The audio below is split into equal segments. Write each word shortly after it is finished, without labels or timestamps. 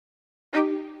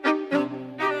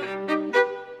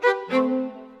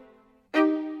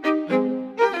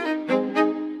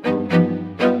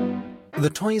The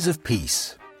Toys of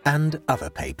Peace and Other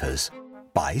Papers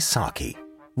by Saki.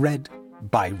 Read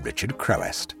by Richard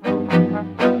Crowest.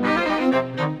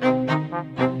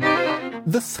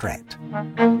 The Threat.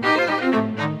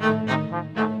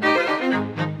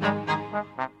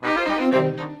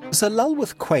 Sir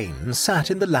Lulworth Quayne sat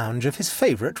in the lounge of his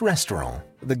favourite restaurant,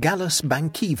 the Gallus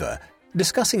Bankiva,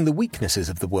 discussing the weaknesses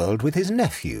of the world with his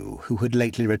nephew, who had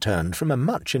lately returned from a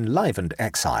much enlivened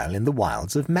exile in the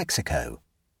wilds of Mexico.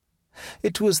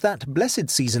 It was that blessed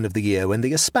season of the year when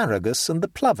the asparagus and the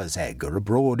plover's egg are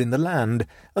abroad in the land,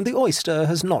 and the oyster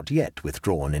has not yet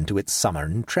withdrawn into its summer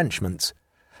entrenchments,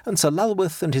 and Sir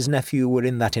Lulworth and his nephew were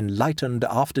in that enlightened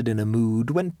after-dinner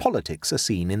mood when politics are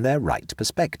seen in their right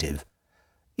perspective,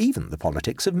 even the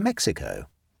politics of Mexico.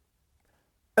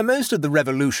 "Most of the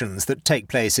revolutions that take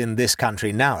place in this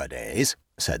country nowadays,"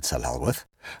 said Sir Lulworth,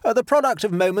 "are the product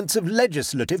of moments of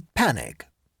legislative panic.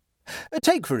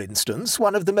 Take, for instance,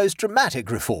 one of the most dramatic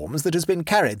reforms that has been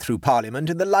carried through Parliament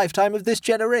in the lifetime of this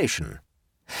generation.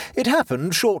 It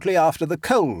happened shortly after the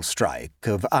coal strike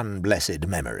of unblessed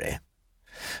memory.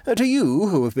 To you,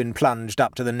 who have been plunged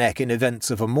up to the neck in events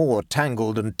of a more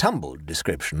tangled and tumbled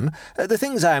description, the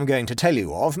things I am going to tell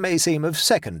you of may seem of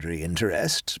secondary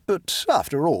interest, but,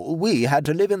 after all, we had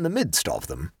to live in the midst of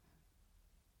them."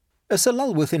 Sir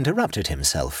Lulworth interrupted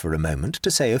himself for a moment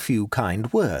to say a few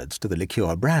kind words to the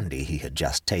liqueur brandy he had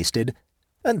just tasted,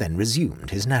 and then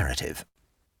resumed his narrative.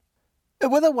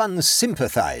 "Whether one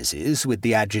sympathises with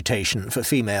the agitation for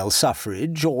female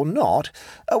suffrage or not,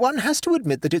 one has to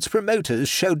admit that its promoters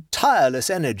showed tireless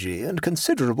energy and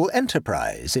considerable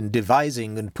enterprise in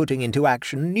devising and putting into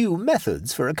action new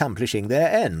methods for accomplishing their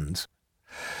ends.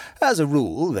 As a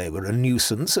rule, they were a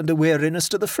nuisance and a weariness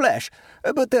to the flesh,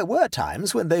 but there were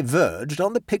times when they verged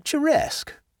on the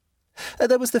picturesque.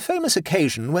 There was the famous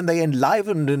occasion when they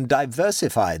enlivened and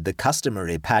diversified the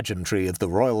customary pageantry of the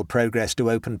royal progress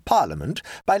to open Parliament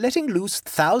by letting loose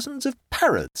thousands of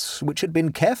parrots which had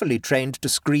been carefully trained to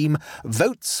scream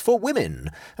 'Votes for Women,'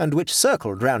 and which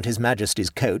circled round His Majesty's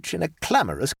coach in a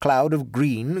clamorous cloud of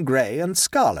green, grey, and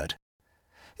scarlet.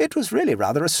 It was really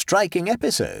rather a striking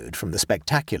episode from the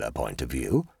spectacular point of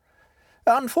view.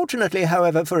 Unfortunately,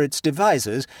 however, for its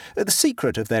devisers, the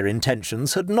secret of their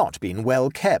intentions had not been well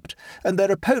kept, and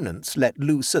their opponents let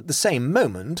loose at the same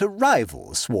moment a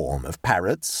rival swarm of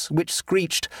parrots, which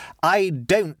screeched, 'I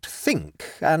don't think,'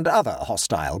 and other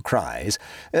hostile cries,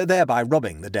 thereby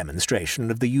robbing the demonstration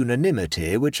of the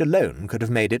unanimity which alone could have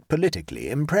made it politically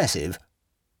impressive.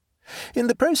 In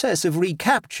the process of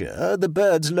recapture, the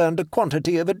birds learned a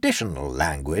quantity of additional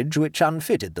language which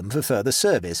unfitted them for further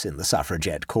service in the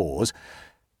suffragette cause.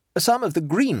 Some of the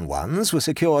green ones were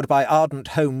secured by ardent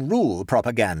Home Rule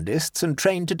propagandists and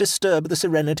trained to disturb the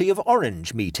serenity of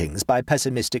Orange meetings by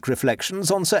pessimistic reflections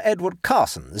on Sir Edward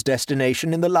Carson's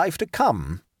destination in the life to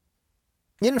come.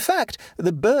 In fact,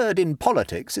 the bird in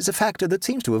politics is a factor that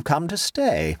seems to have come to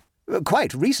stay.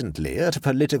 Quite recently, at a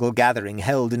political gathering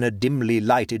held in a dimly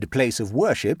lighted place of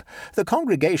worship, the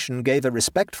congregation gave a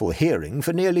respectful hearing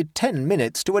for nearly 10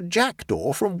 minutes to a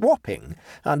jackdaw from Wapping,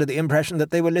 under the impression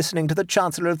that they were listening to the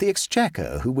Chancellor of the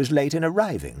Exchequer, who was late in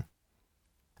arriving.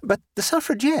 "But the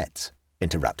suffragettes,"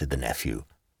 interrupted the nephew.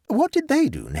 "What did they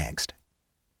do next?"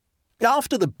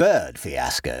 "After the bird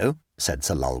fiasco," said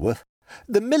Sir Lulworth,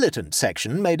 "the militant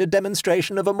section made a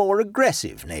demonstration of a more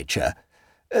aggressive nature.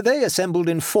 They assembled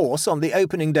in force on the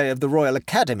opening day of the Royal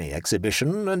Academy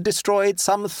exhibition and destroyed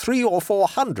some 300 or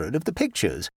 400 of the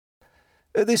pictures.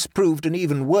 This proved an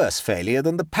even worse failure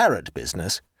than the parrot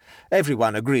business.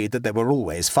 Everyone agreed that there were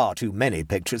always far too many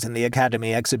pictures in the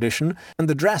Academy exhibition, and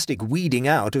the drastic weeding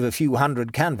out of a few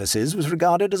hundred canvases was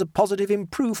regarded as a positive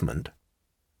improvement.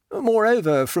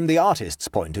 Moreover, from the artist's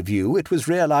point of view, it was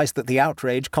realized that the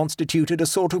outrage constituted a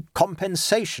sort of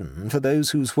compensation for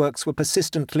those whose works were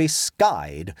persistently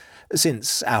skied,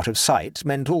 since out of sight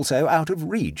meant also out of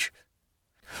reach.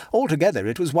 Altogether,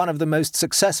 it was one of the most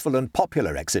successful and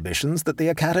popular exhibitions that the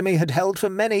Academy had held for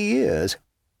many years.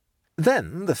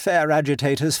 Then the fair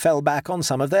agitators fell back on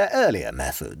some of their earlier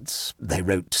methods. They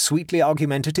wrote sweetly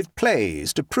argumentative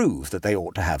plays to prove that they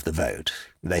ought to have the vote.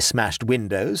 They smashed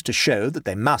windows to show that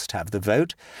they must have the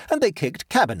vote, and they kicked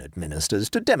cabinet ministers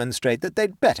to demonstrate that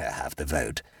they'd better have the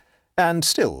vote. And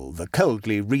still the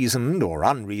coldly reasoned or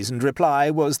unreasoned reply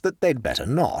was that they'd better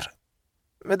not.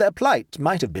 Their plight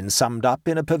might have been summed up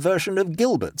in a perversion of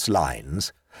Gilbert's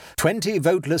lines. 20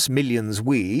 voteless millions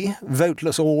we,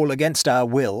 voteless all against our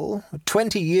will.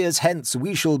 20 years hence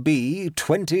we shall be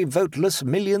 20 voteless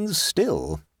millions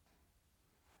still.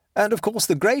 And of course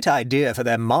the great idea for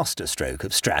their masterstroke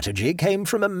of strategy came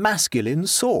from a masculine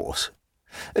source.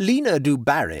 Lena du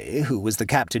Barry, who was the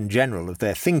Captain-General of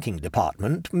their thinking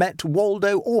department, met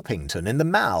Waldo Orpington in the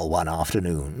Mall one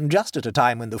afternoon, just at a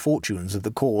time when the fortunes of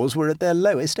the cause were at their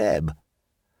lowest ebb.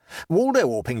 Waldo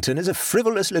Orpington is a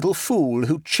frivolous little fool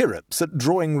who chirrups at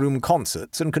drawing-room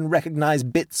concerts and can recognise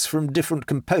bits from different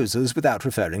composers without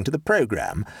referring to the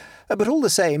programme, but all the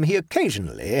same he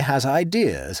occasionally has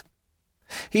ideas.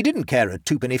 He didn't care a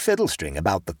twopenny fiddlestring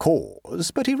about the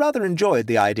cause, but he rather enjoyed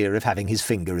the idea of having his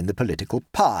finger in the political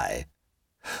pie.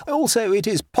 Also, it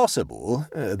is possible,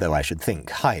 though I should think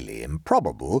highly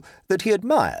improbable, that he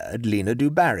admired Lena du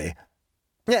Barry.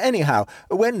 Anyhow,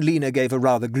 when Lena gave a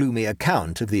rather gloomy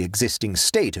account of the existing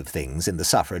state of things in the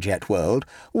suffragette world,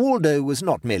 Waldo was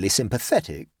not merely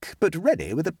sympathetic, but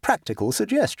ready with a practical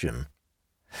suggestion.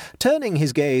 Turning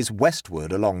his gaze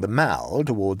westward along the Mall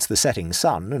towards the setting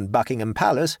sun and Buckingham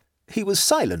Palace, he was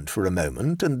silent for a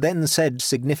moment and then said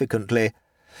significantly,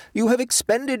 "You have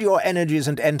expended your energies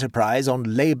and enterprise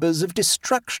on labours of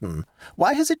destruction.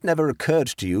 Why has it never occurred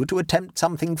to you to attempt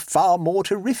something far more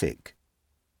terrific?"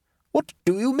 "What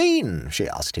do you mean?" she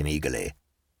asked him eagerly.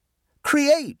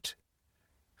 "Create."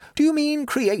 "Do you mean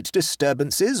create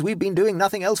disturbances? We've been doing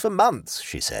nothing else for months,"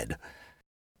 she said.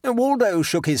 Waldo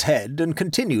shook his head and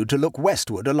continued to look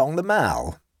westward along the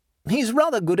Mall. He's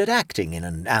rather good at acting in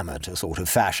an amateur sort of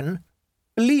fashion.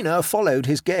 Lena followed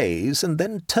his gaze and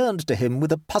then turned to him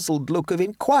with a puzzled look of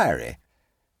inquiry.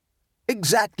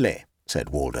 "Exactly," said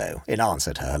Waldo, in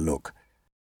answer to her look.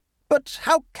 "But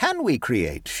how can we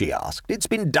create?" she asked. "It's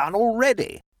been done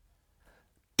already."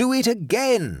 "Do it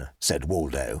again," said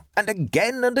Waldo, "and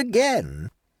again and again."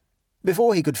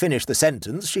 Before he could finish the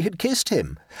sentence, she had kissed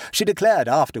him. She declared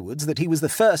afterwards that he was the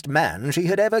first man she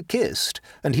had ever kissed,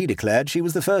 and he declared she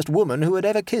was the first woman who had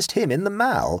ever kissed him in the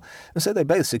Mall, so they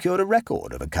both secured a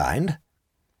record of a kind.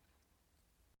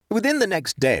 Within the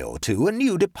next day or two, a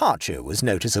new departure was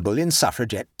noticeable in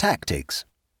suffragette tactics.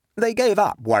 They gave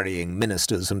up worrying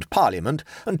ministers and Parliament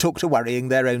and took to worrying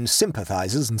their own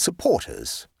sympathisers and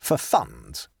supporters, for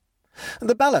funds.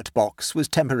 The ballot box was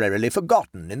temporarily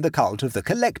forgotten in the cult of the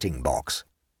collecting box.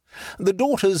 The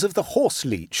daughters of the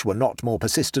horse-leech were not more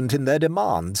persistent in their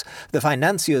demands. The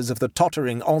financiers of the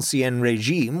tottering Ancien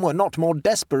Régime were not more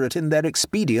desperate in their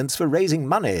expedients for raising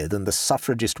money than the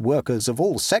suffragist workers of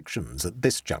all sections at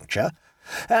this juncture.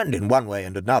 And in one way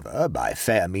and another, by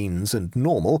fair means and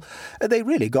normal, they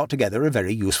really got together a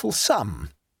very useful sum.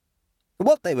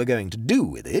 What they were going to do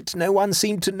with it no one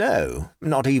seemed to know,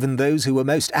 not even those who were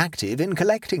most active in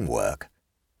collecting work.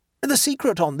 The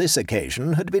secret on this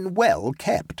occasion had been well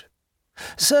kept.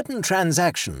 Certain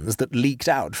transactions that leaked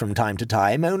out from time to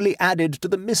time only added to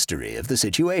the mystery of the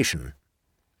situation.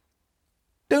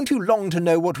 "Don't you long to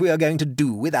know what we are going to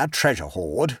do with our treasure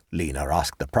hoard?" Lena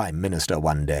asked the Prime Minister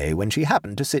one day when she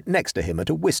happened to sit next to him at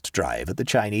a whist drive at the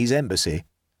Chinese embassy.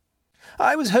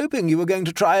 "I was hoping you were going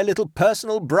to try a little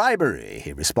personal bribery,"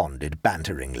 he responded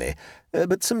banteringly,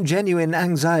 but some genuine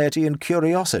anxiety and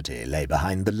curiosity lay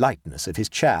behind the lightness of his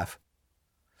chaff.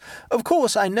 "Of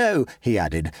course I know," he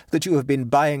added, "that you have been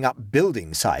buying up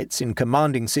building sites in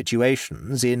commanding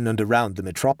situations in and around the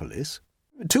metropolis.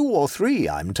 2 or 3,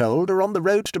 I'm told, are on the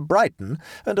road to Brighton,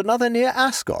 and another near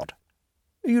Ascot.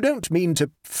 You don't mean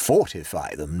to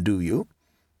fortify them, do you?"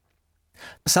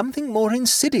 "Something more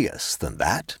insidious than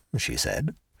that," she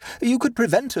said. "You could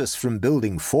prevent us from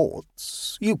building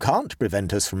forts. You can't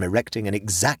prevent us from erecting an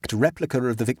exact replica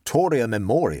of the Victoria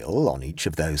Memorial on each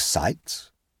of those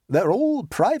sites. They're all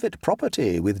private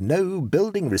property with no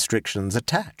building restrictions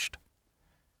attached."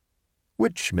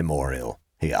 "Which memorial?"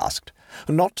 he asked.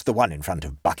 "Not the one in front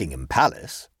of Buckingham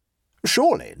Palace?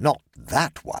 Surely not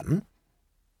that one?"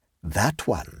 "That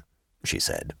one," she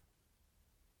said.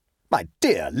 "My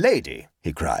dear lady,"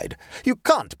 he cried, "you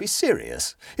can't be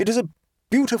serious. It is a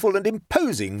beautiful and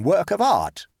imposing work of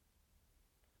art."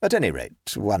 "At any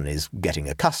rate, one is getting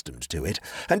accustomed to it,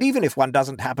 and even if one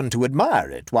doesn't happen to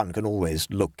admire it, one can always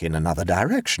look in another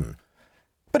direction.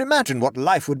 But imagine what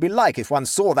life would be like if one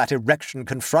saw that erection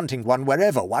confronting one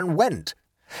wherever one went.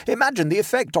 Imagine the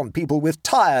effect on people with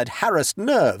tired, harassed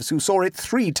nerves who saw it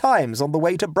 3 times on the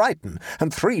way to Brighton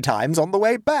and 3 times on the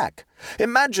way back.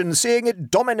 Imagine seeing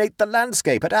it dominate the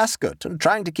landscape at Ascot and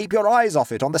trying to keep your eyes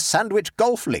off it on the Sandwich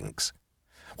golf links.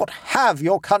 What have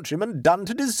your countrymen done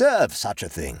to deserve such a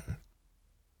thing?"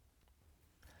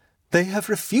 "They have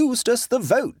refused us the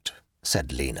vote,"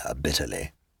 said Lena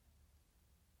bitterly.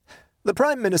 The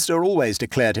Prime Minister always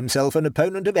declared himself an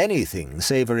opponent of anything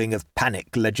savouring of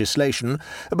panic legislation,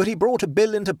 but he brought a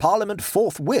bill into Parliament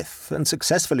forthwith and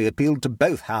successfully appealed to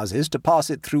both houses to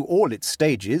pass it through all its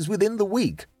stages within the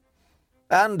week.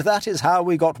 and that is how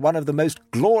we got one of the most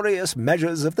glorious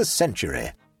measures of the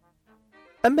century."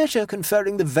 "A measure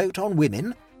conferring the vote on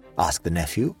women?" asked the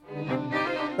nephew.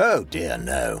 "Oh dear,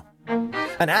 no.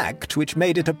 An act which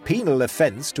made it a penal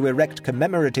offence to erect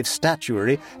commemorative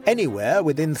statuary anywhere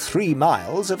within 3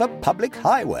 miles of a public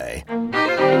highway."